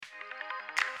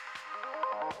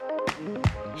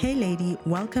Hey lady,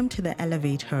 welcome to the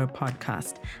Elevate Her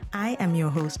podcast. I am your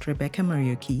host, Rebecca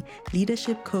Mariuki,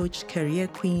 leadership coach, career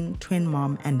queen, twin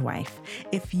mom, and wife.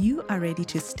 If you are ready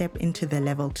to step into the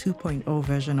level 2.0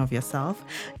 version of yourself,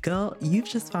 girl, you've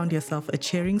just found yourself a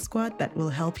cheering squad that will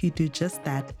help you do just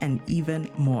that and even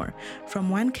more.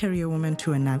 From one career woman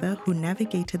to another who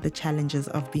navigated the challenges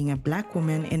of being a Black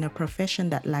woman in a profession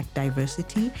that lacked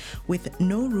diversity with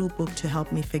no rule book to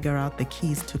help me figure out the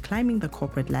keys to climbing the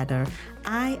corporate ladder,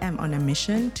 I am on a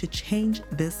mission to change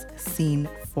this scene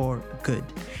for good.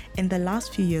 In the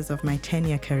last few years of my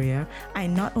 10-year career, I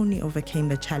not only overcame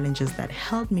the challenges that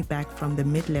held me back from the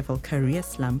mid-level career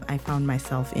slump I found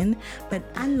myself in, but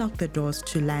unlocked the doors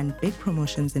to land big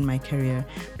promotions in my career,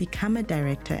 become a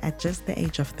director at just the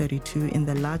age of 32 in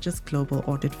the largest global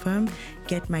audit firm,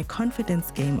 get my confidence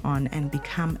game on, and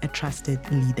become a trusted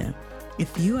leader.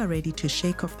 If you are ready to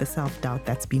shake off the self-doubt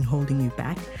that's been holding you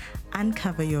back,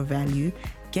 uncover your value,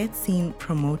 get seen,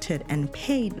 promoted, and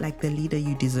paid like the leader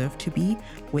you deserve to be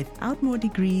without more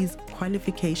degrees,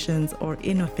 qualifications, or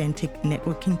inauthentic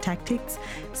networking tactics,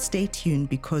 stay tuned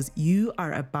because you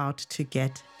are about to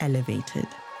get elevated.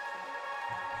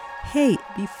 Hey,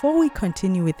 before we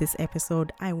continue with this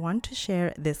episode, I want to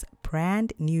share this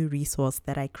brand new resource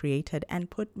that I created and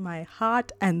put my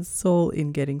heart and soul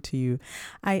in getting to you.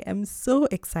 I am so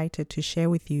excited to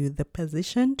share with you the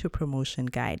Position to Promotion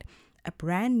Guide, a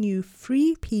brand new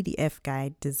free PDF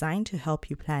guide designed to help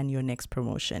you plan your next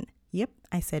promotion. Yep,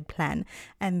 I said plan.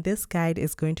 And this guide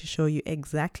is going to show you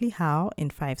exactly how in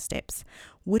 5 steps.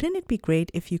 Wouldn't it be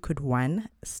great if you could 1,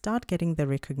 start getting the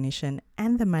recognition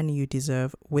and the money you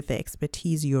deserve with the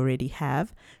expertise you already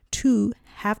have, 2,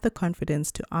 have the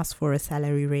confidence to ask for a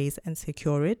salary raise and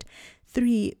secure it,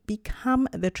 3, become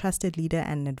the trusted leader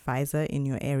and advisor in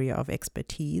your area of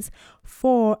expertise,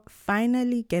 4,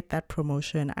 finally get that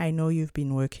promotion I know you've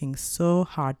been working so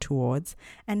hard towards,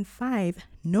 and 5,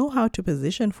 know how to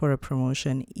position for a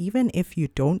promotion even if you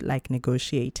don't like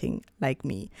negotiating like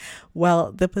me.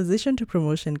 Well, the Position to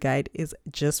Promotion Guide is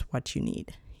just what you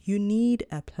need. You need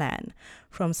a plan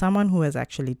from someone who has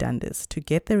actually done this to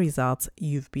get the results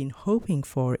you've been hoping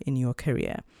for in your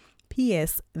career.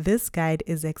 P.S. This guide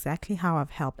is exactly how I've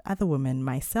helped other women,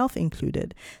 myself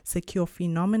included, secure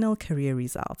phenomenal career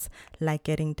results, like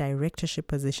getting directorship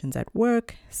positions at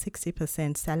work,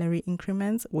 60% salary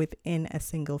increments within a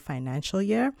single financial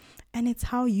year, and it's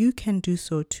how you can do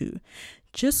so too.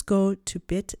 Just go to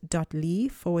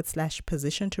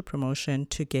bit.ly/position to promotion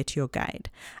to get your guide.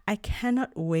 I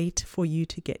cannot wait for you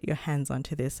to get your hands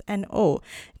onto this. And oh,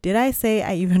 did I say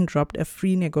I even dropped a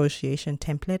free negotiation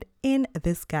template in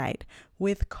this guide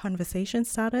with conversation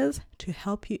starters to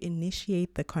help you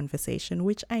initiate the conversation,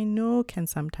 which I know can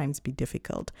sometimes be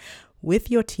difficult, with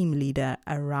your team leader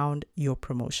around your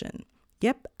promotion.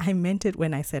 Yep, I meant it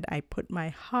when I said I put my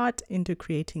heart into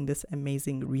creating this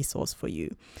amazing resource for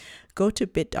you. Go to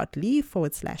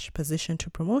bit.ly/position to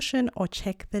promotion or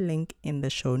check the link in the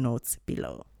show notes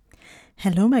below.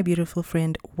 Hello, my beautiful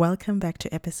friend. Welcome back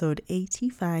to episode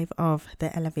 85 of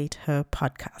the Elevate Her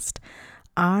podcast.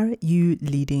 Are you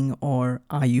leading or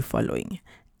are you following?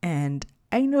 And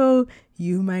I know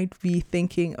you might be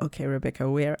thinking, okay, Rebecca,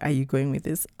 where are you going with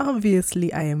this?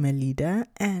 Obviously, I am a leader,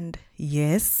 and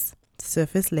yes,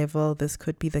 surface level, this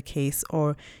could be the case,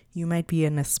 or you might be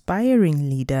an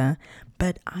aspiring leader,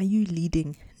 but are you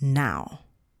leading now?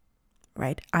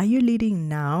 Right? Are you leading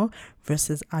now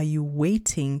versus are you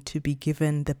waiting to be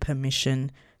given the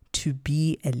permission to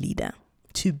be a leader,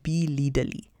 to be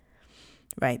leaderly?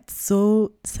 Right?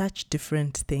 So such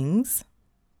different things,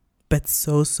 but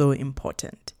so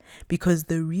important. Because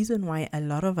the reason why a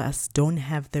lot of us don't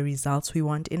have the results we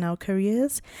want in our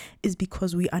careers is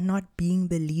because we are not being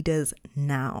the leaders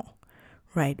now,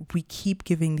 right? We keep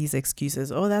giving these excuses.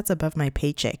 Oh, that's above my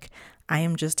paycheck. I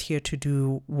am just here to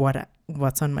do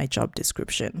what's on my job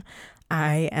description.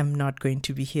 I am not going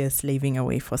to be here slaving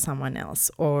away for someone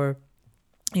else. Or,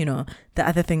 you know, the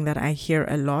other thing that I hear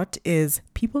a lot is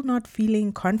people not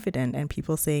feeling confident and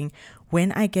people saying,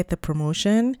 when I get the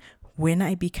promotion, when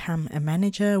I become a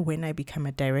manager, when I become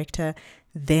a director,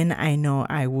 then I know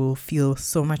I will feel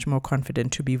so much more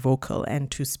confident to be vocal and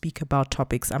to speak about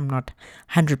topics I'm not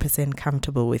 100%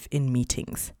 comfortable with in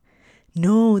meetings.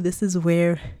 No, this is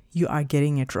where you are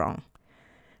getting it wrong,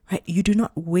 right? You do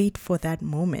not wait for that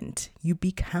moment. You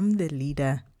become the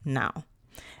leader now.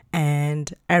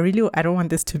 And I don't want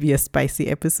this to be a spicy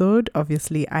episode.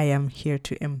 Obviously, I am here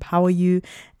to empower you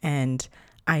and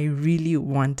I really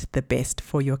want the best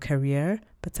for your career,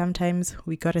 but sometimes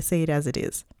we got to say it as it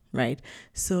is, right?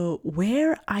 So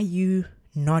where are you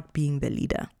not being the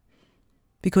leader?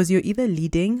 Because you're either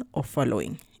leading or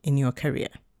following in your career.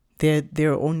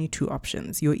 There are only two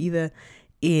options. You're either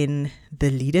in the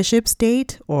leadership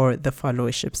state or the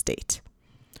followership state,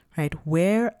 right?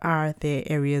 Where are there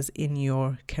areas in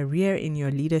your career, in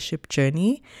your leadership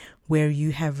journey, where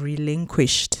you have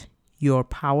relinquished your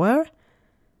power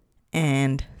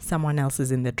and someone else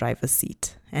is in the driver's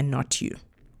seat and not you,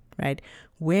 right?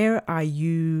 Where are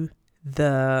you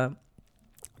the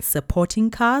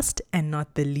supporting cast and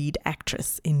not the lead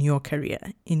actress in your career,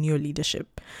 in your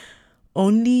leadership?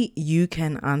 Only you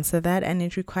can answer that, and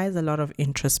it requires a lot of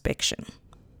introspection.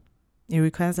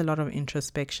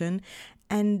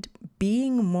 And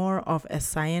being more of a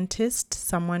scientist,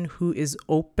 someone who is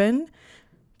open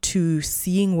to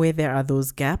seeing where there are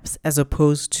those gaps as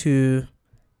opposed to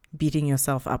beating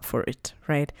yourself up for it,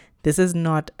 right? This is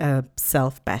not a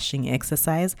self-bashing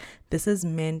exercise. This is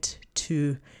meant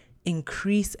to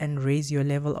increase and raise your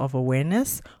level of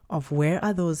awareness of where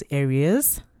are those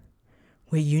areas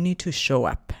where you need to show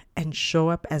up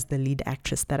as the lead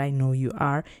actress that I know you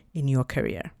are in your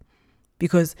career.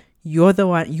 Because you're the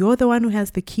one who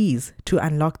has the keys to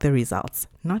unlock the results.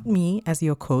 Not me as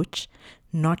your coach,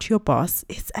 not your boss.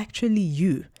 It's actually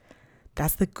you.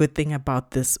 That's the good thing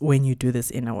about this when you do this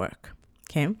inner work.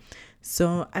 Okay.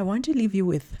 So I want to leave you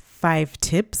with 5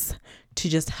 tips to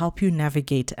just help you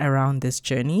navigate around this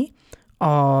journey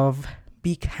of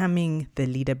becoming the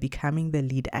leader, becoming the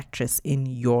lead actress in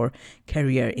your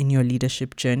career, in your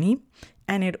leadership journey.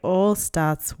 And it all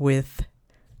starts with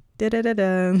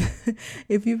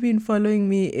if you've been following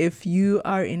me, if you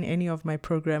are in any of my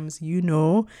programs, you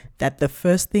know that the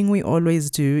first thing we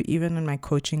always do, even in my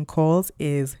coaching calls,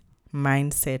 is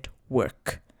mindset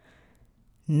work.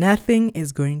 Nothing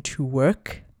is going to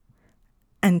work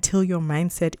until your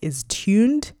mindset is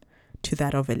tuned to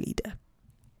that of a leader.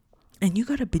 And you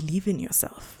got to believe in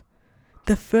yourself.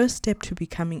 The first step to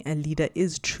becoming a leader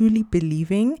is truly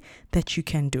believing that you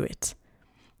can do it.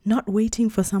 Not waiting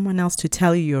for someone else to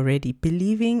tell you you're ready.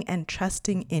 Believing and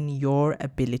trusting in your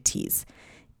abilities,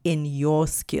 in your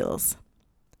skills,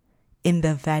 in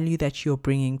the value that you're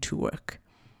bringing to work.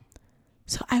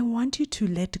 So I want you to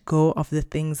let go of the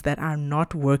things that are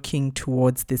not working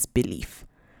towards this belief,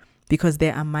 because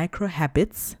there are micro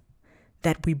habits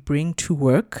that we bring to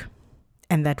work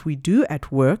and that we do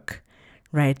at work,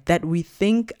 right? That we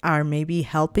think are maybe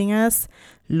helping us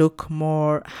look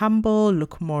more humble,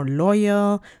 look more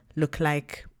loyal, look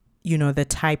like, the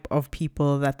type of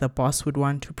people that the boss would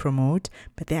want to promote,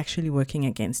 but they're actually working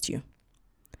against you.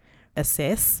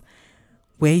 Assess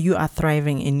where you are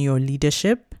thriving in your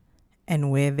leadership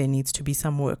and where there needs to be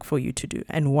some work for you to do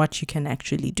and what you can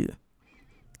actually do.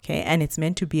 Okay, and it's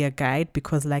meant to be a guide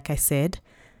because, like I said,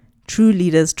 true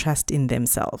leaders trust in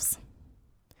themselves.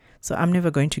 So I'm never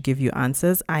going to give you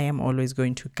answers. I am always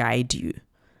going to guide you.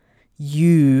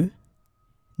 You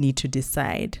need to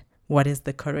decide what is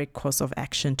the correct course of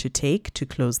action to take to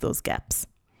close those gaps.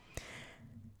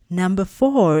 Number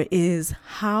 4 is,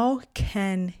 how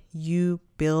can you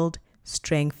build,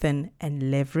 strengthen,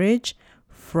 and leverage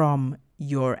from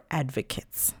your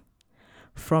advocates,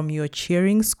 from your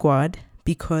cheering squad,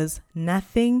 because no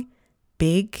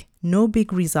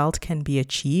big result can be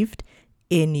achieved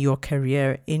in your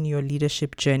career, in your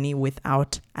leadership journey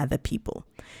without other people.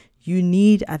 You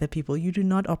need other people. You do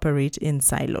not operate in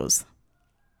silos.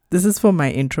 This is for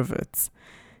my introverts,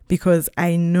 because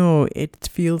I know it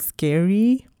feels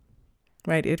scary,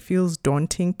 right? It feels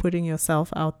daunting putting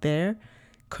yourself out there,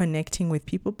 connecting with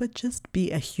people, but just be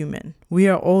a human. We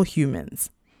are all humans.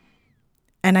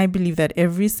 And I believe that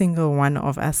every single one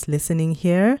of us listening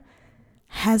here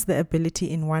has the ability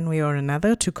in one way or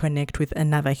another to connect with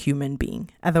another human being.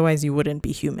 Otherwise, you wouldn't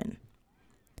be human.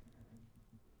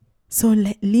 So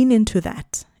lean into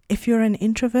that. If you're an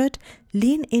introvert,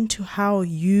 lean into how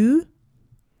you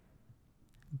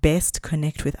best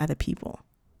connect with other people.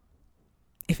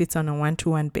 If it's on a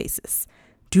one-to-one basis,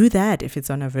 do that. If it's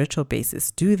on a virtual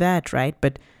basis, do that, right?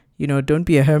 But, don't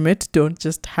be a hermit. Don't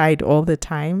just hide all the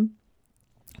time,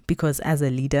 because as a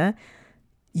leader,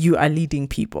 you are leading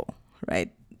people,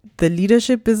 right? The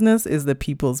leadership business is the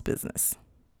people's business.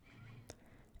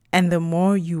 And the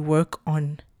more you work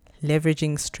on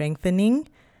leveraging, strengthening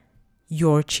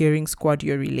your cheering squad,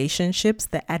 your relationships,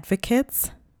 the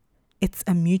advocates, it's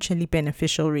a mutually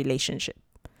beneficial relationship.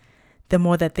 The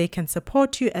more that they can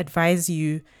support you, advise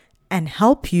you, and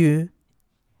help you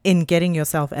in getting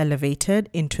yourself elevated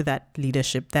into that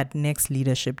leadership, that next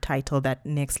leadership title, that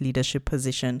next leadership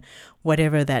position,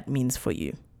 whatever that means for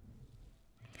you.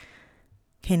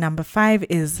 Okay, number 5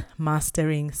 is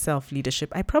mastering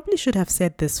self-leadership. I probably should have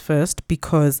said this first,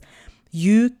 because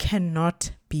you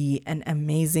cannot be an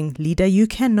amazing leader. You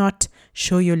cannot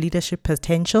show your leadership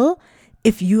potential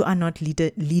if you are not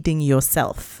leading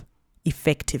yourself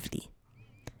effectively.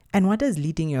 And what does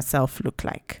leading yourself look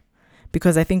like?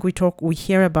 Because I think we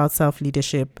hear about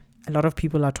self-leadership. A lot of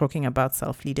people are talking about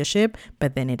self-leadership,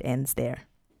 but then it ends there.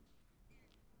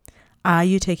 Are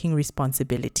you taking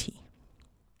responsibility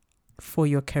for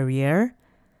your career,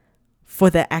 for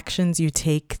the actions you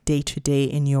take day to day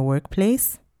in your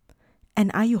workplace?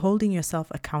 And are you holding yourself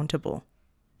accountable?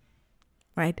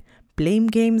 Right? Blame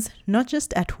games, not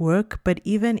just at work, but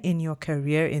even in your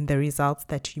career, in the results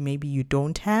that maybe you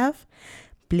don't have.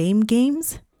 Blame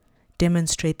games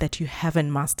demonstrate that you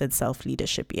haven't mastered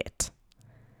self-leadership yet.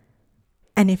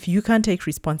 And if you can't take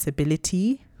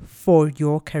responsibility for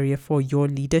your career, for your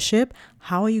leadership,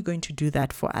 how are you going to do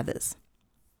that for others?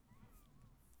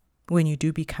 When you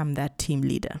do become that team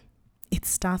leader, it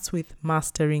starts with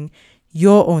mastering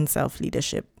your own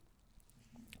self-leadership,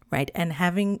 right? And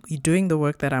doing the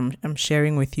work that I'm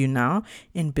sharing with you now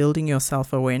in building your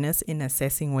self-awareness, in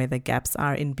assessing where the gaps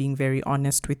are, in being very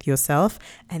honest with yourself,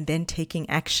 and then taking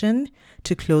action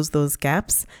to close those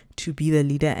gaps, to be the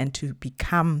leader and to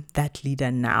become that leader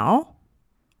now,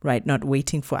 right? Not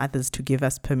waiting for others to give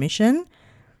us permission,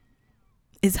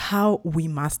 is how we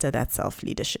master that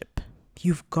self-leadership.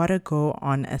 You've got to go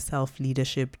on a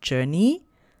self-leadership journey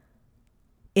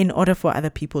in order for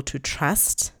other people to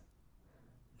trust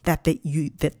that you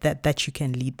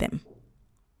can lead them.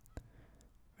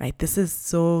 Right? This is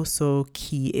so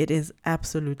key. It is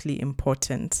absolutely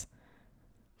important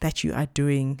that you are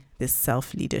doing this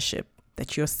self-leadership,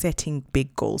 that you're setting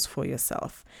big goals for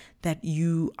yourself, that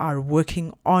you are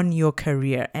working on your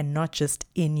career and not just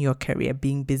in your career,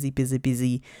 being busy,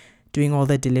 doing all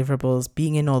the deliverables,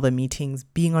 being in all the meetings,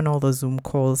 being on all the Zoom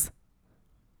calls,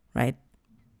 right?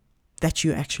 That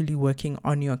you're actually working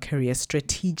on your career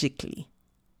strategically,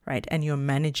 right? And you're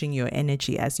managing your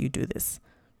energy as you do this,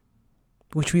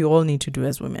 which we all need to do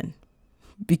as women.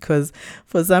 Because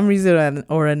for some reason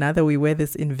or another, we wear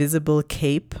this invisible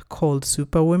cape called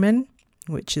Superwoman,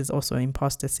 which is also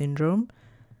imposter syndrome,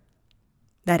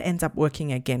 that ends up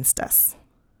working against us.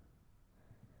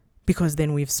 Because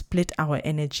then we've split our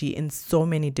energy in so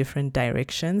many different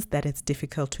directions that it's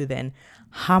difficult to then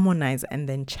harmonize and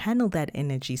then channel that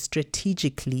energy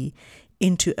strategically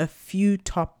into a few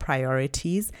top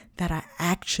priorities that are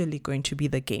actually going to be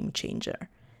the game changer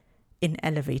in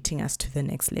elevating us to the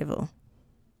next level.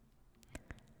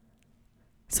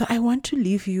 So I want to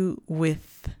leave you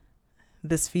with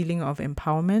this feeling of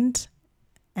empowerment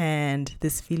and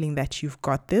this feeling that you've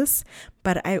got this,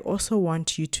 but I also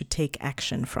want you to take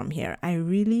action from here. I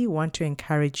really want to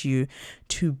encourage you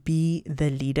to be the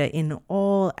leader in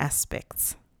all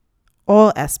aspects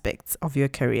of your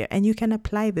career. And you can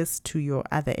apply this to your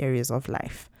other areas of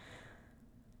life,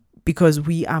 because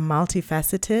we are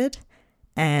multifaceted,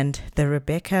 and the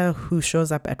Rebecca who shows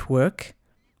up at work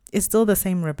is still the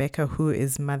same Rebecca who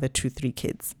is mother to 3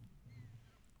 kids.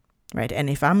 Right? And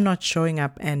if I'm not showing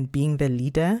up and being the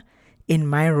leader in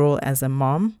my role as a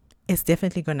mom, it's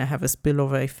definitely going to have a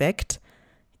spillover effect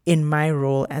in my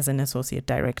role as an associate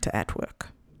director at work.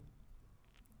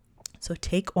 So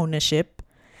take ownership,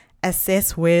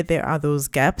 assess where there are those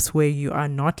gaps, where you are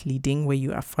not leading, where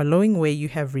you are following, where you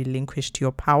have relinquished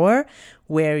your power,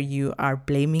 where you are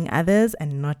blaming others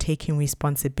and not taking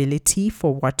responsibility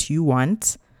for what you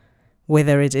want,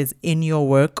 whether it is in your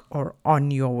work or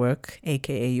on your work,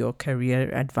 aka your career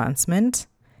advancement,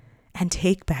 and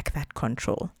take back that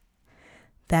control.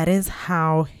 That is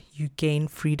how you gain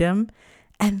freedom,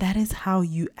 and that is how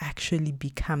you actually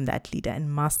become that leader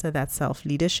and master that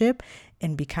self-leadership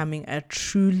and becoming a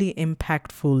truly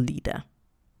impactful leader.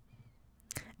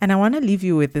 And I want to leave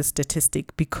you with this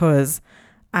statistic because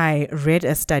I read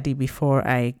a study before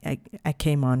I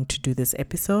came on to do this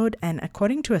episode, and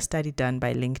according to a study done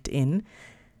by LinkedIn,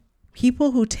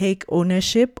 people who take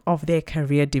ownership of their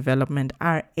career development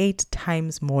are 8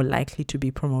 times more likely to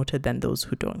be promoted than those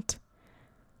who don't.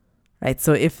 Right?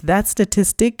 So if that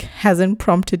statistic hasn't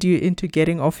prompted you into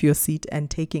getting off your seat and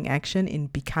taking action in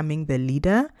becoming the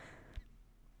leader,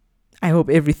 I hope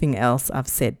everything else I've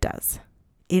said does.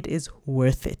 It is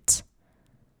worth it.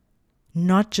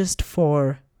 Not just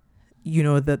for,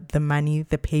 the money,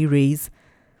 the pay raise,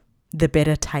 the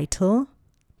better title,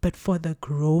 but for the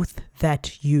growth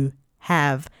that you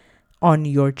have on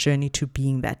your journey to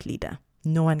being that leader.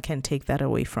 No one can take that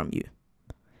away from you.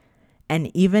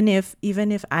 And even if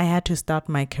I had to start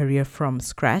my career from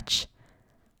scratch,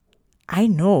 I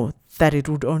know that it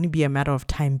would only be a matter of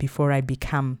time before I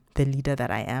become the leader that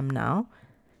I am now,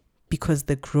 because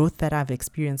the growth that I've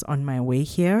experienced on my way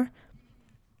here,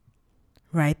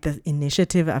 right, the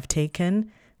initiative I've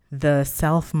taken, the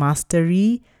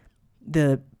self-mastery,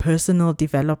 the personal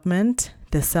development,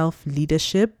 the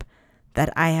self-leadership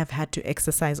that I have had to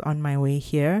exercise on my way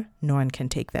here, no one can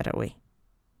take that away.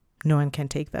 No one can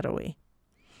take that away.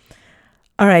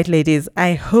 All right, ladies,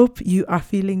 I hope you are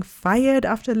feeling fired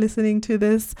after listening to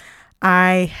this.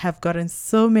 I have gotten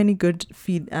so many good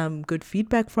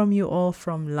feedback from you all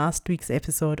from last week's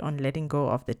episode on letting go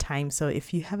of the time. So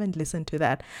if you haven't listened to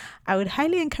that, I would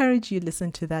highly encourage you to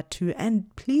listen to that too.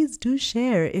 And please do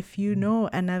share if you know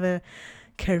another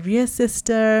career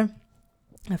sister,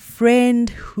 a friend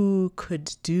who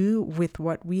could do with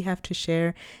what we have to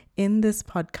share in this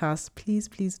podcast.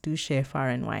 Please do share far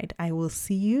and wide. I will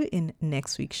see you in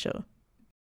next week's show.